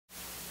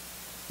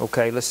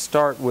Okay, let's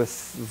start with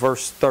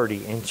verse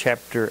 30 in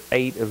chapter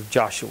 8 of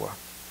Joshua.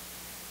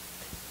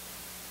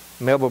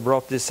 Melba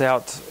brought this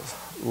out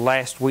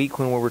last week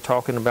when we were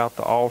talking about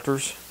the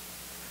altars.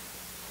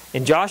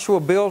 And Joshua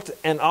built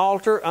an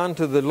altar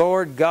unto the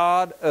Lord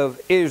God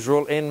of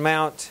Israel in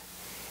Mount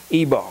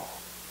Ebal,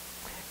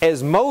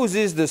 as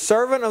Moses the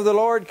servant of the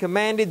Lord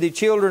commanded the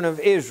children of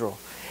Israel.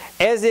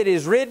 As it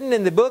is written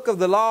in the book of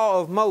the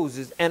law of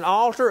Moses, an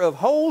altar of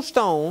whole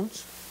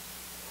stones,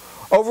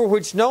 over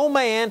which no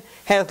man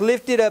hath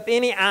lifted up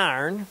any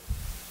iron.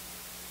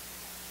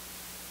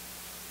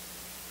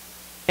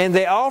 And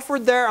they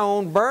offered their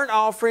own burnt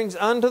offerings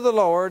unto the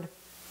Lord,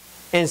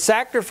 and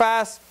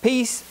sacrificed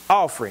peace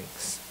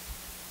offerings.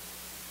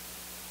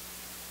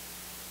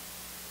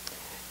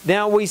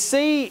 Now we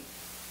see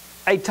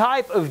a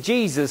type of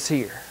Jesus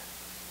here.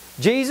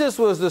 Jesus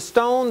was the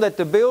stone that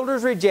the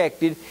builders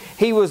rejected.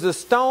 He was the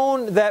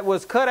stone that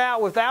was cut out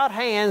without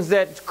hands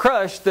that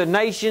crushed the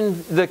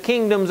nations, the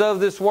kingdoms of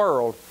this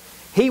world.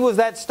 He was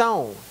that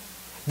stone.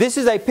 This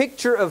is a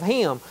picture of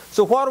Him.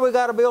 So what do we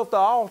got to build the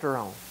altar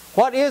on?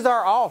 What is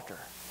our altar?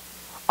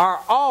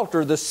 Our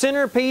altar, the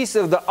centerpiece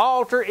of the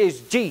altar,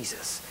 is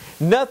Jesus.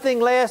 Nothing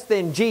less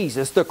than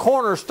Jesus, the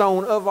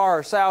cornerstone of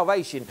our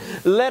salvation.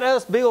 Let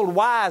us build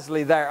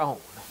wisely thereon.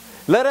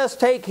 Let us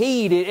take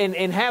heed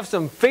and have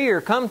some fear.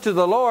 Come to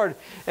the Lord,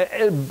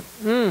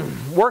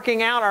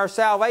 working out our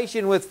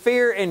salvation with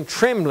fear and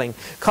trembling,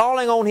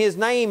 calling on His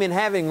name and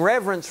having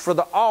reverence for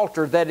the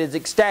altar that is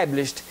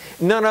established,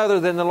 none other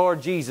than the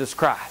Lord Jesus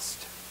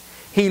Christ.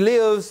 He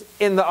lives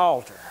in the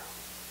altar.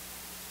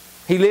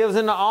 He lives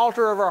in the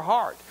altar of our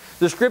heart.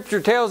 The Scripture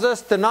tells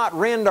us to not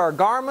rend our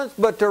garments,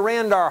 but to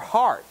rend our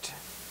heart.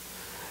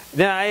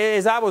 Now,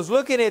 as I was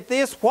looking at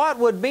this, what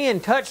would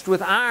being touched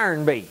with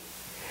iron be?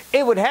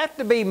 It would have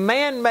to be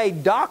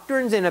man-made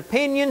doctrines and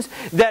opinions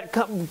that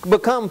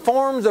become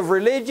forms of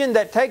religion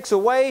that takes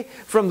away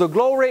from the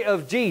glory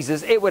of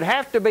Jesus. It would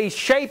have to be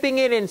shaping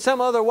it in some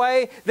other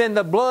way than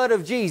the blood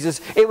of Jesus.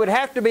 It would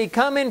have to be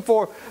coming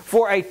for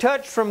a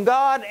touch from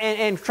God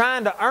and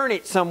trying to earn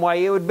it some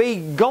way. It would be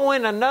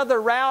going another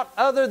route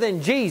other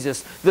than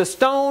Jesus. The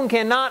stone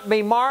cannot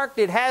be marked.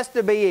 It has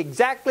to be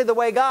exactly the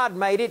way God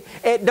made it.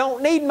 It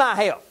don't need my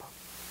help.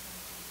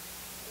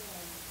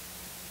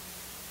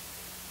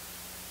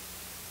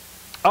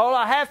 All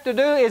I have to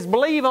do is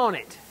believe on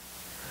it.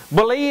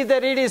 Believe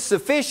that it is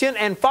sufficient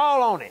and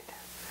fall on it.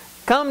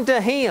 Come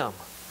to Him.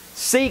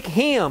 Seek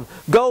Him.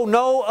 Go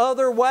no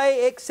other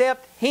way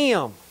except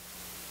Him.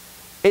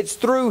 It's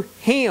through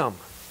Him.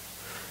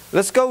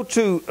 Let's go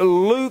to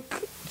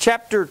Luke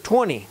chapter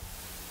 20.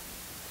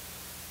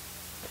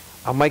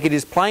 I'll make it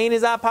as plain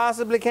as I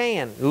possibly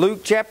can.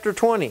 Luke chapter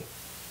 20.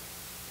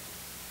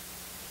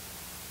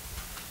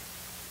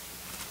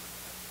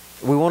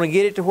 We want to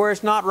get it to where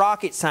it's not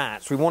rocket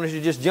science. We want it to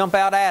just jump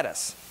out at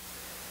us.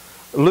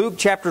 Luke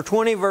chapter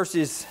 20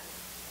 verses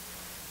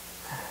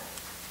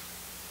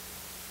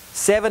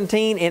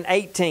 17 and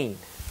 18.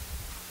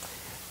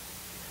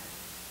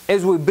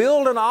 As we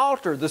build an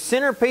altar, the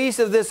centerpiece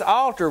of this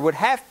altar would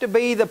have to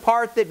be the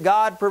part that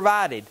God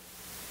provided.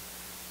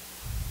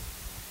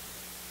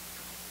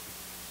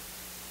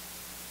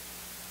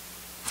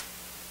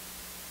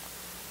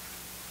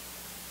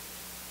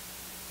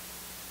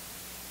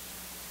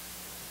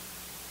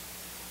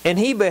 And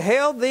he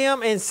beheld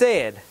them and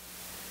said,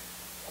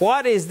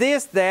 What is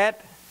this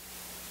that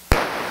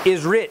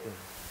is written?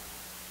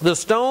 The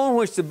stone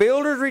which the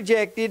builders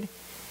rejected,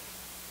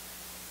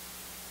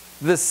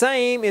 the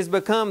same is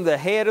become the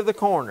head of the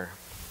corner.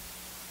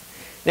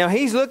 Now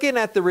he's looking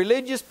at the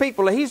religious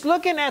people. He's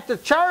looking at the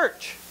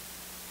church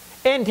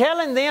and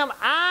telling them,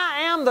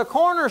 I am the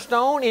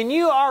cornerstone and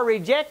you are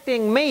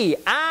rejecting me.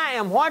 I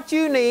am what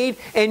you need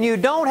and you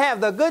don't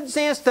have the good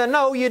sense to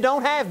know you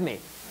don't have me.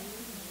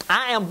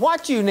 I am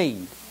what you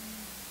need.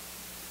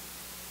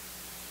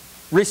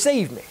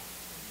 Receive me.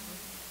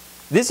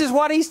 This is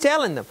what He's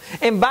telling them.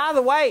 And by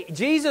the way,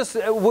 Jesus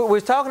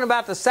was talking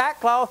about the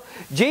sackcloth.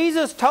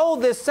 Jesus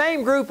told this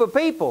same group of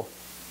people,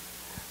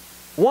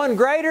 one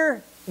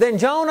greater than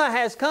Jonah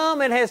has come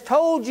and has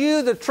told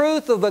you the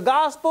truth of the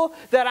gospel,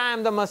 that I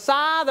am the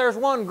Messiah. There's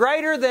one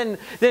greater than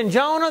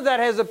Jonah that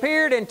has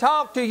appeared and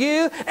talked to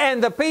you,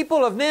 and the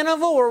people of Nineveh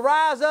will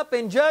rise up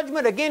in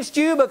judgment against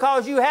you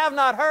because you have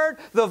not heard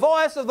the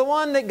voice of the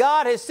one that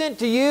God has sent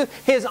to you,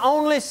 His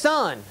only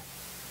Son.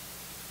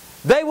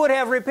 They would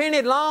have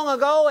repented long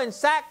ago in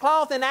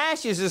sackcloth and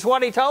ashes is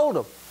what He told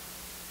them.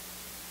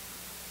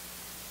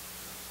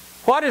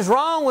 What is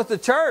wrong with the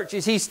church?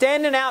 Is He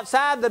standing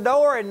outside the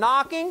door and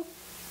knocking?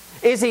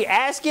 Is He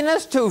asking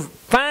us to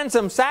find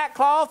some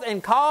sackcloth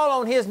and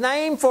call on His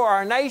name for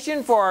our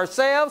nation, for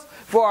ourselves,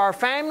 for our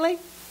family?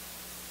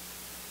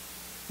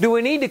 Do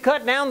we need to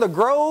cut down the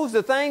groves,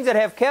 the things that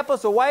have kept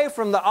us away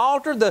from the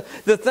altar, the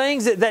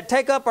things that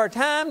take up our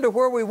time to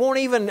where we won't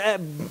even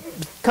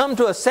come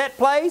to a set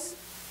place?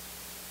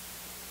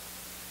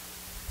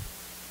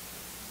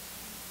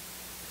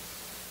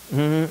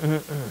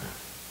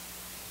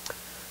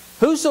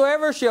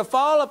 Whosoever shall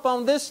fall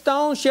upon this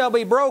stone shall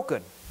be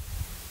broken.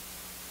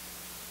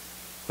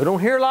 We don't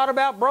hear a lot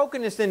about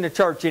brokenness in the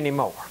church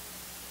anymore.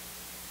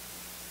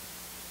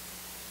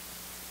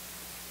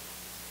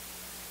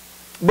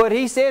 But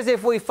he says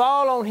if we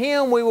fall on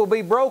Him, we will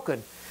be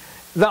broken.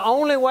 The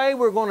only way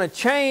we're going to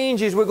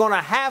change is we're going to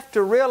have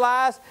to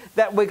realize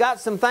that we got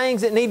some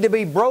things that need to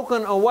be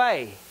broken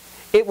away.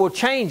 It will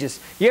change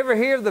us. You ever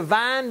hear of the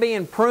vine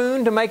being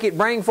pruned to make it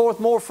bring forth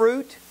more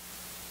fruit?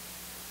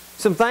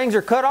 Some things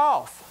are cut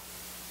off.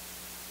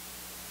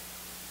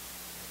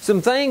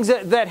 Some things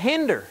that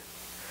hinder.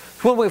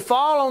 When we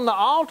fall on the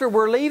altar,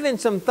 we're leaving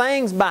some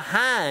things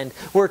behind.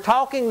 We're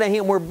talking to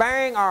Him. We're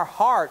bearing our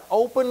heart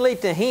openly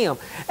to Him.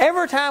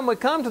 Every time we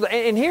come to the...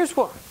 And here's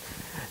what...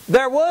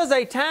 There was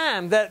a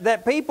time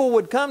that people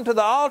would come to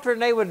the altar and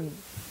they would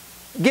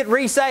get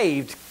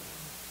resaved.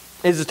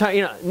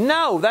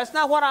 No, that's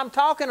not what I'm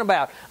talking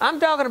about. I'm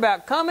talking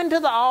about coming to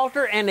the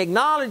altar and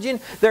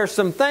acknowledging there's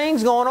some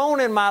things going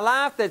on in my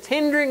life that's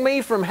hindering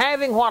me from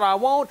having what I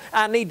want.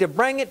 I need to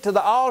bring it to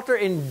the altar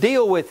and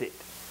deal with it.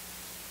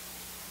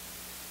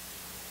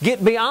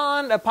 Get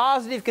beyond a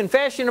positive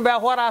confession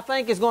about what I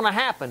think is going to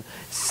happen.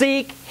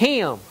 Seek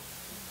Him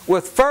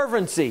with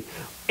fervency,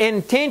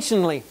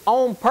 intentionally,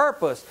 on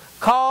purpose.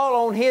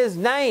 Call on His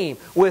name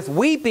with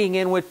weeping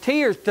and with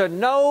tears to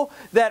know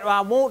that I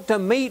want to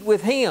meet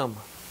with Him.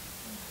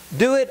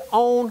 Do it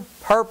on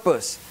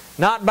purpose,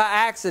 not by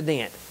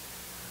accident.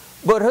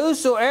 But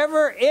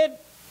whosoever it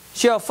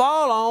shall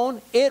fall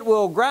on, it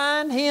will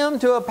grind him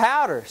to a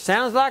powder.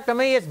 Sounds like to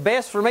me it's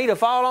best for me to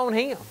fall on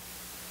Him.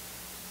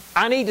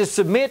 I need to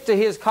submit to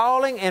His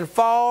calling and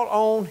fall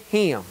on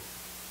Him.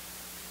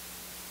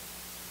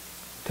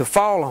 To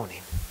fall on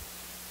Him.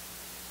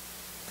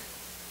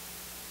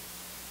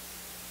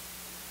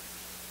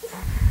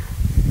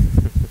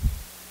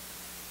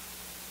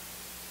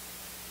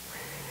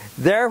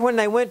 There, when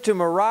they went to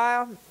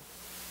Moriah,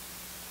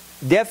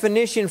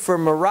 definition for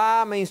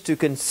Moriah means to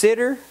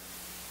consider,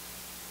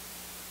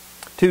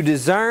 to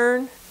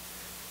discern,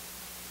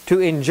 to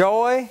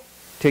enjoy,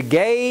 to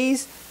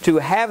gaze, to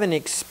have an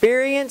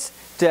experience,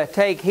 to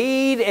take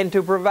heed, and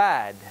to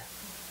provide.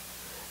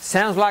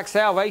 Sounds like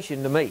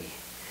salvation to me.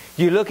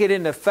 You look it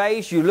in the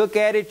face, you look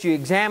at it, you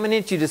examine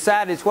it, you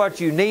decide it's what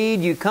you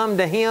need, you come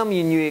to Him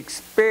and you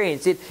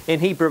experience it,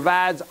 and He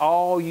provides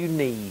all you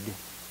need.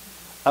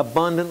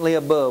 Abundantly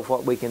above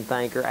what we can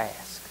think or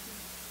ask.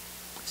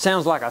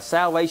 Sounds like a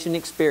salvation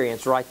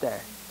experience right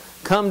there.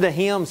 Come to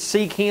Him,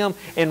 seek Him,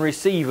 and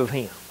receive of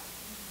Him.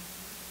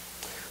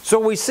 So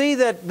we see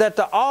that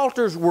the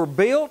altars were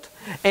built,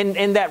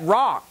 and that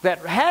rock, that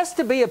has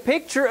to be a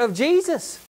picture of Jesus.